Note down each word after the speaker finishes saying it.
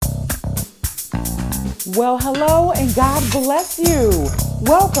Well, hello and God bless you.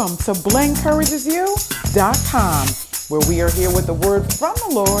 Welcome to BlenCouragesYou.com, where we are here with the word from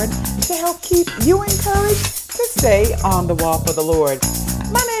the Lord to help keep you encouraged to stay on the wall for the Lord.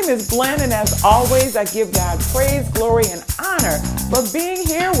 My name is Blen, and as always, I give God praise, glory, and honor for being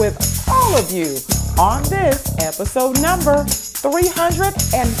here with all of you on this episode number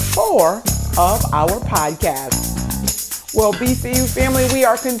 304 of our podcast. Well, BCU family, we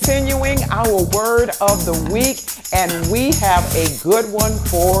are continuing our word of the week, and we have a good one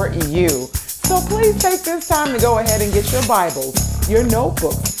for you. So please take this time to go ahead and get your Bibles, your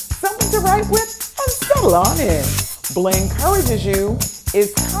notebooks, something to write with, and settle on in. Blen Encourages You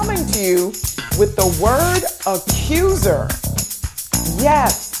is coming to you with the word accuser.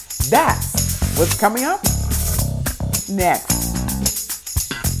 Yes, that's what's coming up next.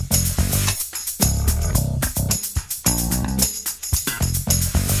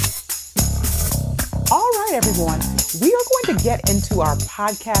 All right, everyone, we are going to get into our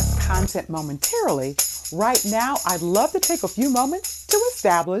podcast content momentarily. Right now, I'd love to take a few moments to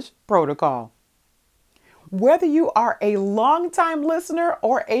establish protocol. Whether you are a long-time listener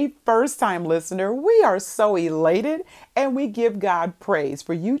or a first-time listener, we are so elated and we give God praise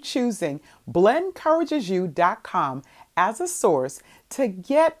for you choosing BlenCouragesYou.com as a source to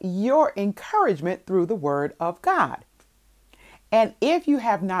get your encouragement through the Word of God. And if you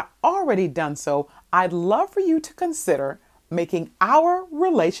have not already done so, I'd love for you to consider making our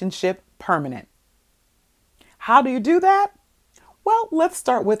relationship permanent. How do you do that? Well, let's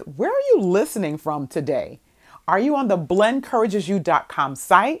start with where are you listening from today? Are you on the BlenCouragesYou.com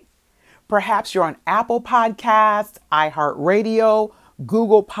site? Perhaps you're on Apple Podcasts, iHeartRadio,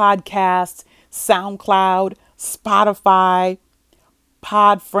 Google Podcasts, SoundCloud, Spotify,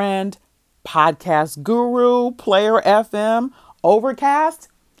 Podfriend, Podcast Guru, Player FM, Overcast.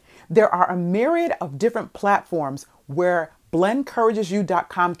 There are a myriad of different platforms where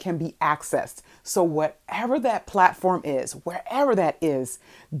BlenCouragesYou.com can be accessed. So whatever that platform is, wherever that is,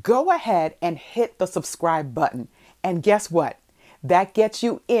 go ahead and hit the subscribe button. And guess what? That gets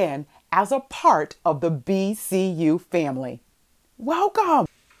you in as a part of the BCU family. Welcome.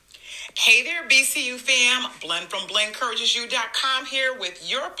 Hey there, BCU fam. Blen from BlenCouragesYou.com here with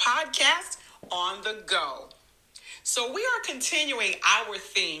your podcast on the go. So we are continuing our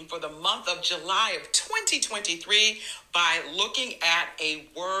theme for the month of July of 2023 by looking at a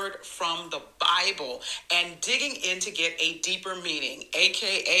word from the Bible and digging in to get a deeper meaning,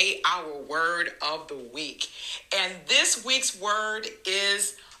 aka our word of the week. And this week's word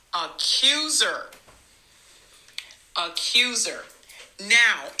is accuser. Accuser.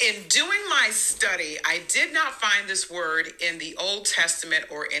 Now, in doing my study, I did not find this word in the Old Testament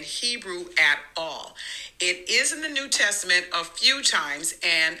or in Hebrew at all. It is in the New Testament a few times,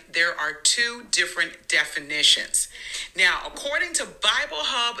 and there are two different definitions. Now, according to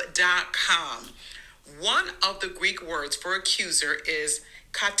BibleHub.com, one of the Greek words for accuser is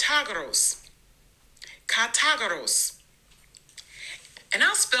katagoros. Katagoros. And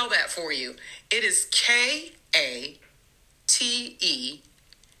I'll spell that for you. It is K-A-T-E-G-O-R-O-S.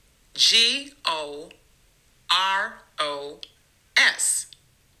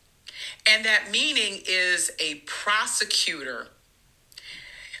 And that meaning is a prosecutor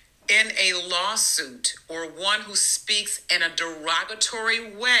in a lawsuit or one who speaks in a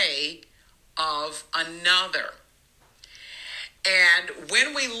derogatory way of another. And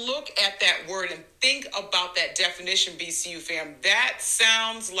when we look at that word and think about that definition, BCU fam, that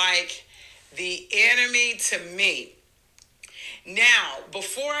sounds like the enemy to me. Now,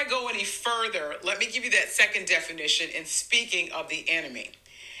 before I go any further, let me give you that second definition in speaking of the enemy.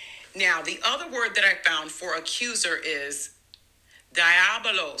 Now, the other word that I found for accuser is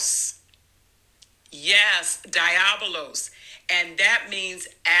diabolos. Yes, diabolos. And that means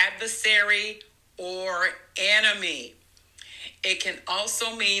adversary or enemy. It can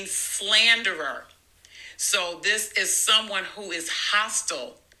also mean slanderer. So this is someone who is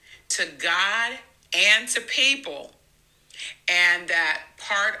hostile to God and to people. And that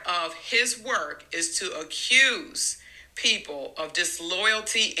part of his work is to accuse people of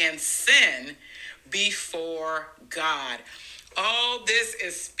disloyalty and sin before God. Oh, this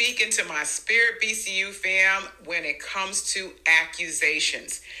is speaking to my spirit, BCU fam, when it comes to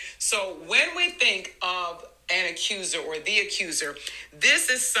accusations. So when we think of an accuser or the accuser, this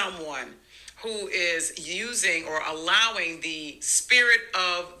is someone who is using or allowing the spirit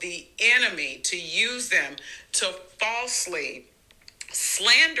of the enemy to use them to falsely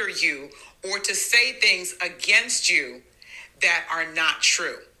slander you or to say things against you that are not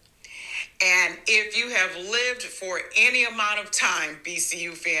true. And if you have lived for any amount of time,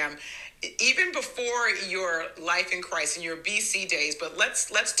 BCU fam, even before your life in Christ in your BC days, but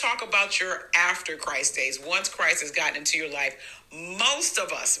let's talk about your after Christ days. Once Christ has gotten into your life, most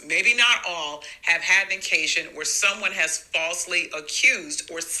of us, maybe not all, have had an occasion where someone has falsely accused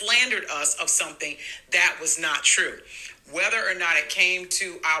or slandered us of something that was not true. Whether or not it came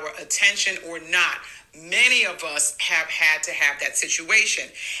to our attention or not, many of us have had to have that situation,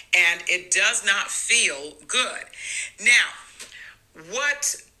 and it does not feel good. Now,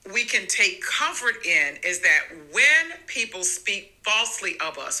 what we can take comfort in is that when people speak falsely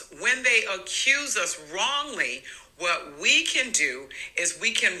of us, when they accuse us wrongly, what we can do is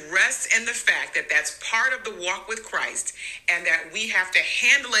we can rest in the fact that that's part of the walk with Christ, and that we have to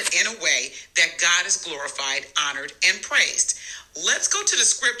handle it in a way that God is glorified, honored, and praised. Let's go to the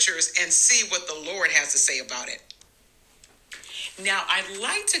scriptures and see what the Lord has to say about it. Now, I'd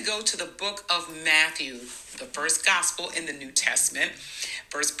like to go to the book of Matthew, the first gospel in the New Testament,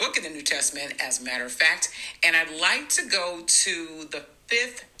 first book in the New Testament, as a matter of fact, and I'd like to go to the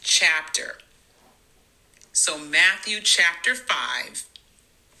 5th chapter. So Matthew chapter 5,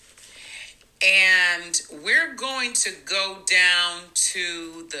 and we're going to go down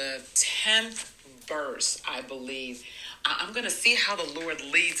to the 10th verse, I believe. I'm going to see how the Lord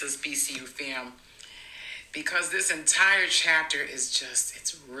leads us, BCU fam, because this entire chapter is just,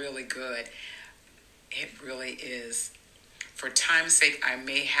 it's really good. It really is. For time's sake, I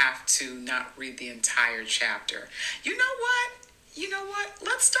may have to not read the entire chapter. You know what?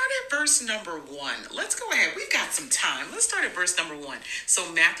 Let's start at verse number 1. Let's go ahead. We've got some time. Let's start at verse number 1.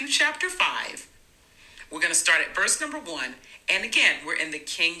 So Matthew chapter 5, we're going to start at verse number 1. And again, we're in the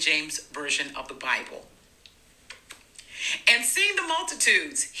King James Version of the Bible. And seeing the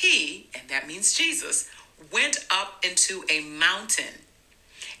multitudes, he, and that means Jesus, went up into a mountain.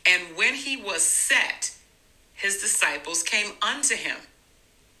 And when he was set, his disciples came unto him.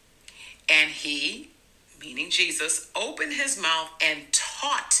 And he, meaning Jesus, opened his mouth and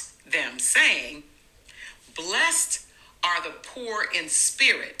taught them, saying, Blessed are the poor in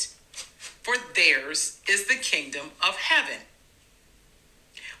spirit, for theirs is the kingdom of heaven.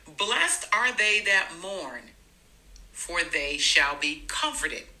 Blessed are they that mourn, for they shall be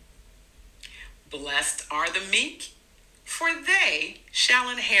comforted. Blessed are the meek, for they shall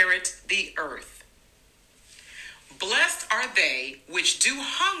inherit the earth. Blessed are they which do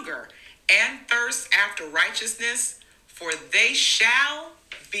hunger and thirst after righteousness, for they shall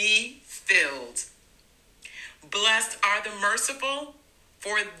be filled. Blessed are the merciful,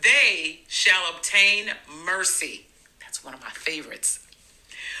 for they shall obtain mercy. That's one of my favorites.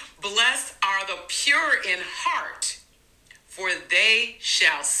 Blessed are the pure in heart, for they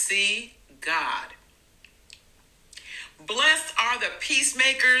shall see God. Blessed are the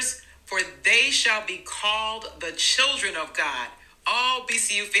peacemakers, for they shall be called the children of God. Oh,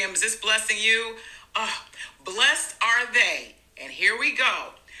 BCU fam, is this blessing you? Oh, blessed are they, and here we go,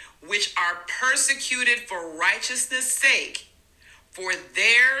 which are persecuted for righteousness' sake, for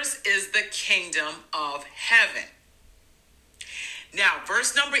theirs is the kingdom of heaven. Now,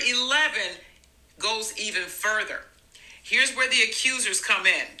 verse number 11 goes even further. Here's where the accusers come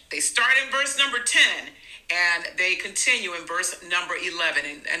in. They start in verse number 10, and they continue in verse number 11.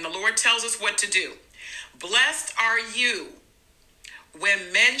 And the Lord tells us what to do. Blessed are you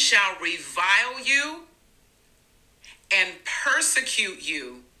when men shall revile you and persecute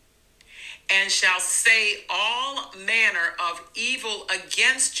you, and shall say all manner of evil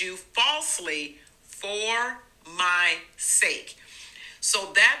against you falsely for my sake.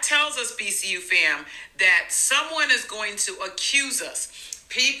 So that tells us, BCU fam, that someone is going to accuse us.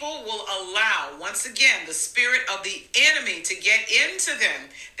 People will allow, once again, the spirit of the enemy to get into them.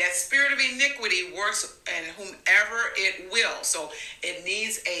 That spirit of iniquity works in whomever it will. So it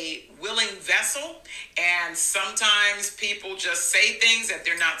needs a willing vessel. And sometimes people just say things that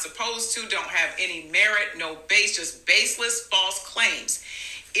they're not supposed to, don't have any merit, no base, just baseless false claims.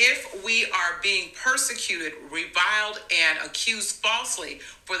 If we are being persecuted, reviled, and accused falsely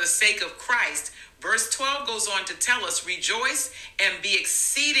for the sake of Christ, verse 12 goes on to tell us, rejoice and be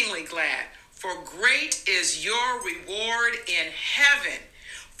exceedingly glad, for great is your reward in heaven.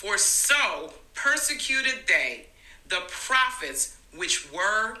 For so persecuted they the prophets which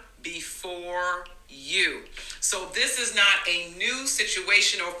were before you. So this is not a new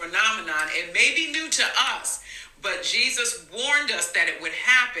situation or phenomenon. It may be new to us, but Jesus warned us that it would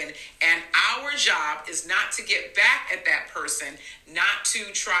happen, and our job is not to get back at that person, not to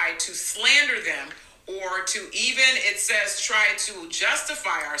try to slander them, or to even, it says, try to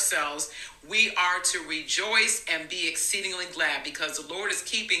justify ourselves. We are to rejoice and be exceedingly glad, because the Lord is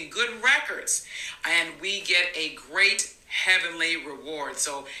keeping good records, and we get a great heavenly reward.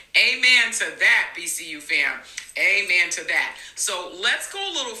 So amen to that, BCU fam. Amen to that. So let's go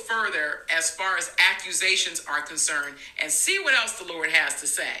a little further as far as accusations are concerned and see what else the Lord has to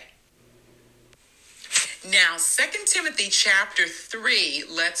say. Now, 2 Timothy chapter 3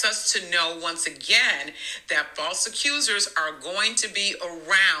 lets us to know once again that false accusers are going to be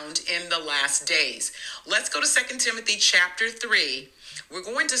around in the last days. Let's go to 2 Timothy chapter 3. We're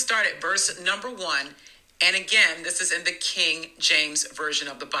going to start at verse number 1. And again, this is in the King James Version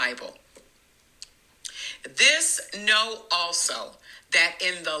of the Bible. This know also, that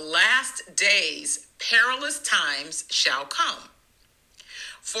in the last days perilous times shall come.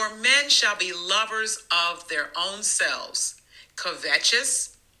 For men shall be lovers of their own selves,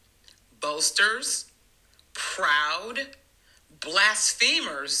 covetous, boasters, proud,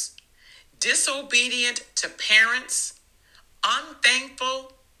 blasphemers, disobedient to parents,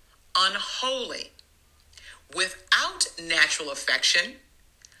 unthankful, unholy, without natural affection,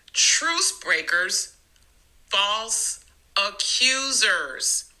 truce breakers, false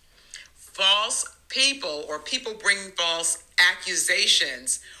accusers. False people, or people bringing false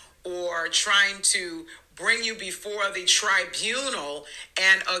accusations or trying to bring you before the tribunal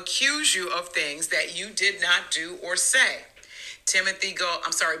and accuse you of things that you did not do or say.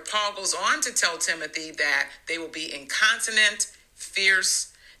 Paul goes on to tell Timothy that they will be incontinent,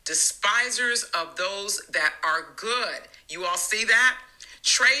 fierce, despisers of those that are good. You all see that?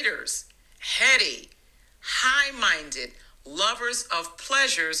 Traitors, heady, high-minded, lovers of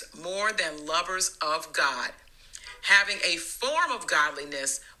pleasures more than lovers of God, having a form of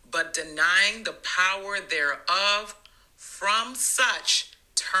godliness, but denying the power thereof. From such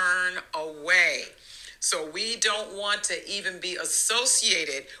turn away. So we don't want to even be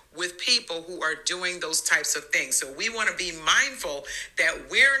associated with people who are doing those types of things. So we want to be mindful that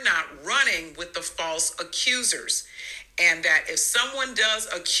we're not running with the false accusers, and that if someone does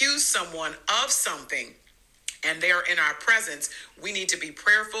accuse someone of something, and they're in our presence, we need to be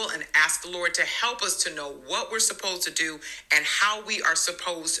prayerful and ask the Lord to help us to know what we're supposed to do and how we are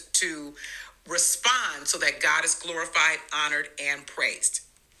supposed to respond so that God is glorified, honored, and praised.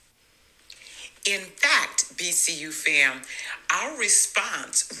 In fact, BCU fam, our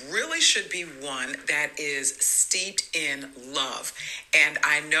response really should be one that is steeped in love. And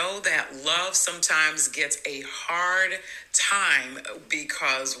I know that love sometimes gets a hard time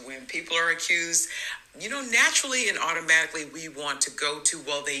because when people are accused, naturally and automatically we want to go to,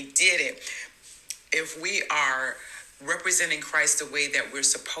 well, they did it. If we are representing Christ the way that we're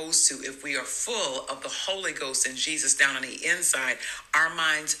supposed to, if we are full of the Holy Ghost and Jesus down on the inside, our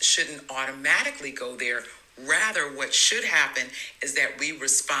minds shouldn't automatically go there. Rather, what should happen is that we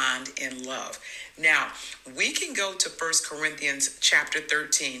respond in love. Now, we can go to 1 Corinthians chapter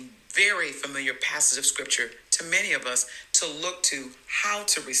 13, very familiar passage of scripture to many of us, to look to how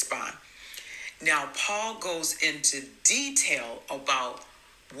to respond. Now, Paul goes into detail about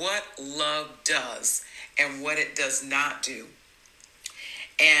what love does and what it does not do,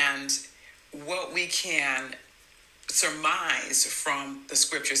 and what we can surmise from the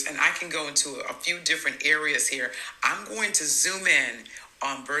scriptures. And I can go into a few different areas here. I'm going to zoom in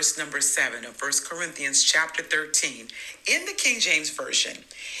on verse number 7 of 1 Corinthians chapter 13 in the King James Version.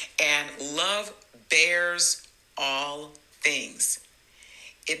 And love bears all things.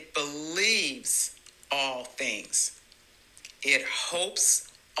 It believes all things. It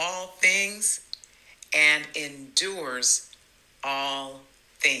hopes all things and endures all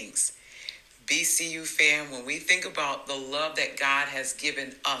things. BCU fam, when we think about the love that God has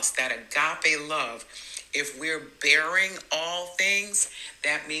given us, that agape love, if we're bearing all things,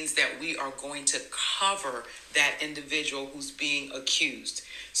 that means that we are going to cover that individual who's being accused.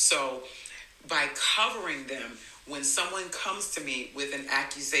 So by covering them, when someone comes to me with an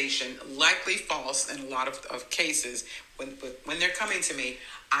accusation, likely false in a lot of cases, when they're coming to me,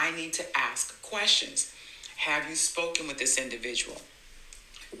 I need to ask questions. Have you spoken with this individual?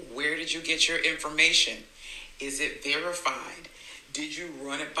 Where did you get your information? Is it verified? Did you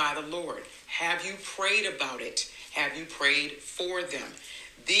run it by the Lord? Have you prayed about it? Have you prayed for them?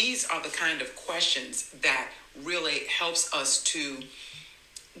 These are the kind of questions that really helps us to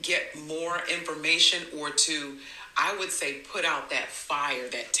get more information, or to, I would say, put out that fire,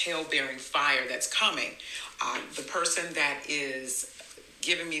 that tail-bearing fire that's coming. The person that is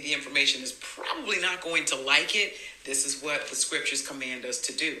giving me the information is probably not going to like it. This is what the scriptures command us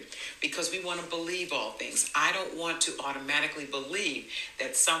to do, because we want to believe all things. I don't want to automatically believe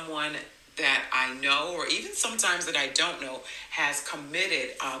that someone that I know, or even sometimes that I don't know, has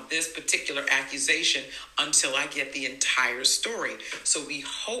committed this particular accusation until I get the entire story. So we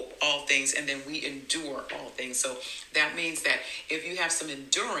hope all things and then we endure all things. So that means that if you have some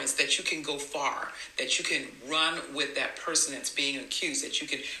endurance, that you can go far, that you can run with that person that's being accused, that you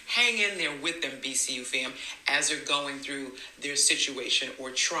can hang in there with them, BCU fam, as they're going through their situation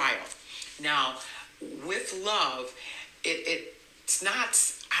or trial. Now, with love, it's not,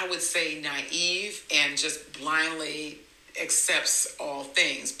 I would say, naive and just blindly accepts all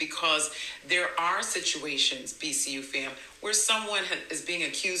things, because there are situations, BCU fam, where someone is being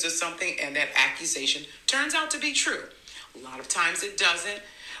accused of something and that accusation turns out to be true. A lot of times it doesn't.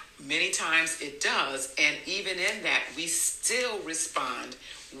 Many times it does. And even in that, we still respond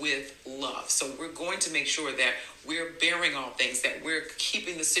with love. So we're going to make sure that we're bearing all things, that we're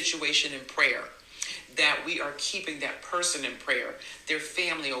keeping the situation in prayer, that we are keeping that person in prayer, their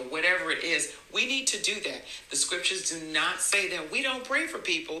family, or whatever it is. We need to do that. The scriptures do not say that we don't pray for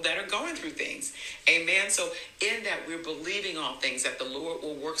people that are going through things. Amen. So in that, we're believing all things, that the Lord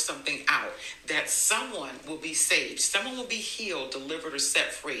will work something out, that someone will be saved, someone will be healed, delivered, or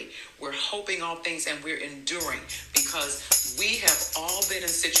set free. We're hoping all things and we're enduring, because we have all been in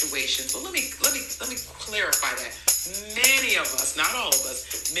situations. Well, let me clarify that. Many of us, not all of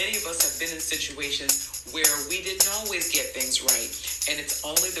us, many of us have been in situations where we didn't always get things right. And it's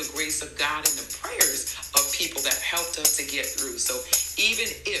only the grace of God and the prayers of people that helped us to get through. So even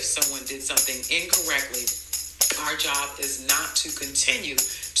if someone did something incorrectly, our job is not to continue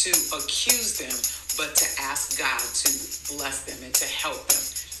to accuse them, but to ask God to bless them and to help them.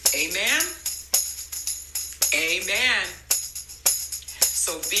 Amen? Amen.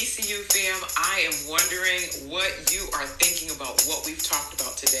 So BCU fam, I am wondering what you are thinking about what we've talked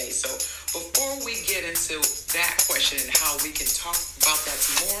about today. So before we get into that question and how we can talk about that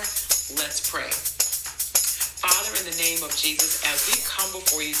some more, let's pray. Father, in the name of Jesus, as we come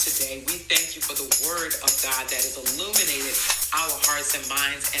before you today, we thank you for the word of God that has illuminated our hearts and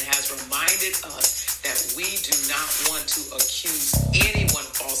minds and has reminded us that we do not want to accuse anyone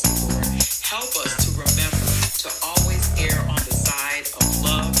falsely, Lord. Help us to remember to always err on the side of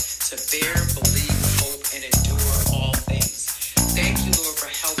love, to bear, believe, hope, and endure all things. Thank you, Lord,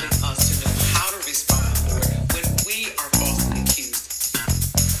 for helping us to know how to respond, Lord, when we are falsely accused.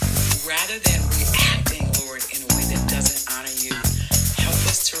 Rather than reacting, Lord, in a way that doesn't honor you, help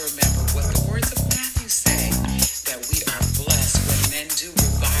us to remember what the words of Matthew say, that we are blessed when men do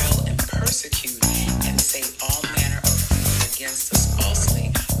revile and persecute and say all manner of evil against us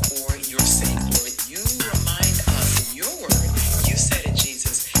falsely for your sake.